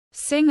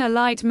Sing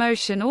Alight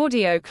Motion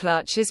audio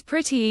clutch is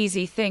pretty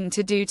easy thing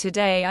to do.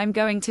 Today I'm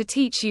going to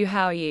teach you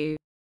how you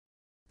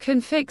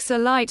can fix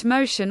Alight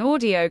Motion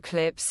audio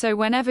clips so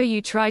whenever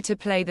you try to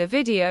play the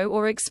video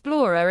or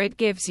Explorer it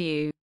gives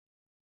you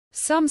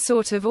some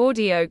sort of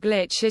audio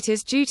glitch. It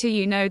is due to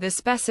the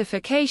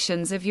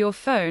specifications of your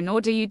phone,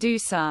 or do you do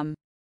some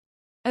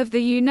of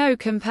the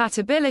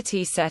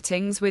compatibility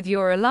settings with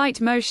your Alight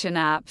Motion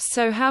apps.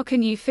 So how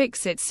can you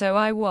fix it? So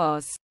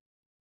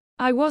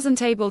I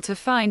wasn't able to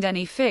find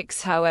any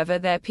fix. However,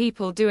 there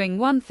people doing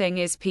one thing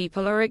is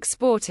people are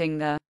exporting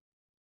the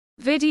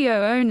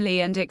video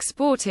only and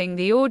exporting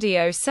the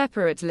audio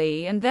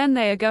separately, and then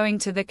they are going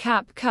to the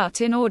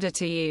CapCut in order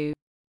to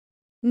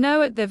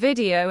at the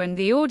video and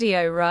the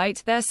audio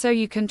right there. So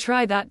you can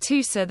try that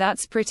too. So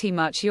that's pretty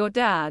much your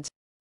dad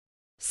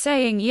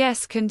saying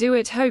yes, can do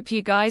it. Hope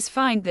you guys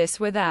find this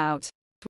without